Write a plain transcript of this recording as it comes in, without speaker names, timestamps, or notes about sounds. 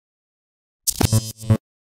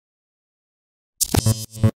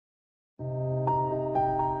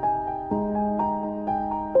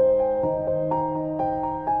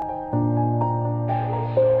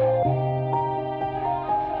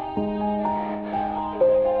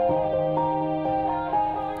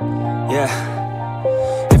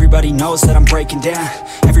Yeah. Everybody knows that I'm breaking down.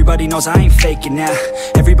 Everybody knows I ain't faking now.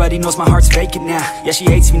 Everybody knows my heart's vacant now. Yeah, she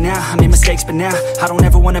hates me now, I made mistakes but now I don't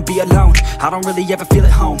ever wanna be alone. I don't really ever feel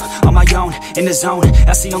at home. On my own, in the zone,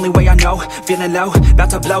 that's the only way I know. Feeling low, about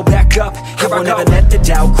to blow back up. I won't ever let the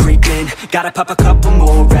doubt creep in. Gotta pop a couple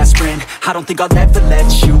more aspirin. I don't think I'll ever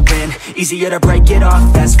let you in. Easier to break it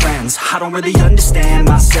off as friends. I don't really understand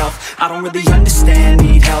myself. I don't really understand,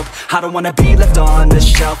 need help. I don't wanna be left on the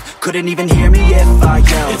shelf. Couldn't even hear me if I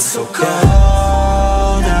yelled. It's so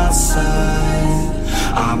cold outside,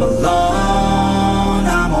 I'm alone,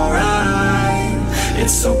 I'm alright.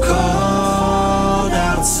 It's so cold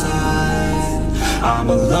outside, I'm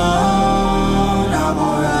alone, I'm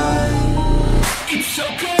alright. It's so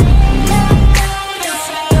cold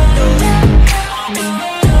outside, I'm alone.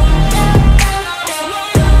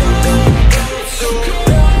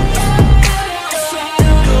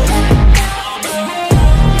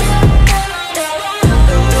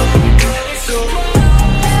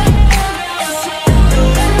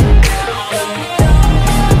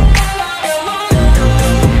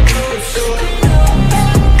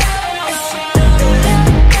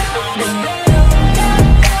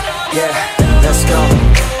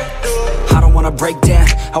 Break down,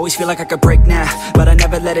 always feel like I could break now, but I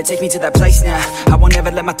never let it take me to that place now. I won't ever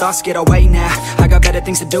let my thoughts get away now. I got better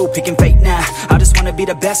things to do, picking fate now. I just wanna be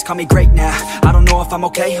the best, call me great now. I don't know if I'm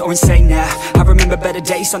okay or insane now. I remember better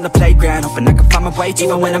days on the playground, hoping I can find my way.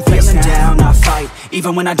 Even when I'm feeling down, I fight.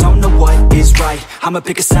 Even when I don't know what is right, I'ma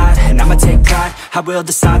pick a side and I'ma take pride. I will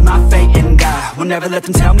decide my fate and I will never let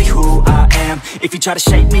them tell me who I am. If you try to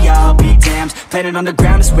shake me, I'll be damned. Planet on the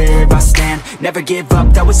ground is where I stand. Never give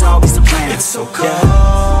up, that was always the plan. It's so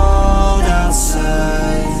cold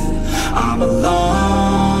outside, I'm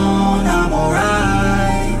alone, I'm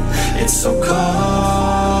alright. It's so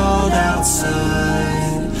cold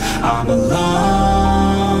outside, I'm alone.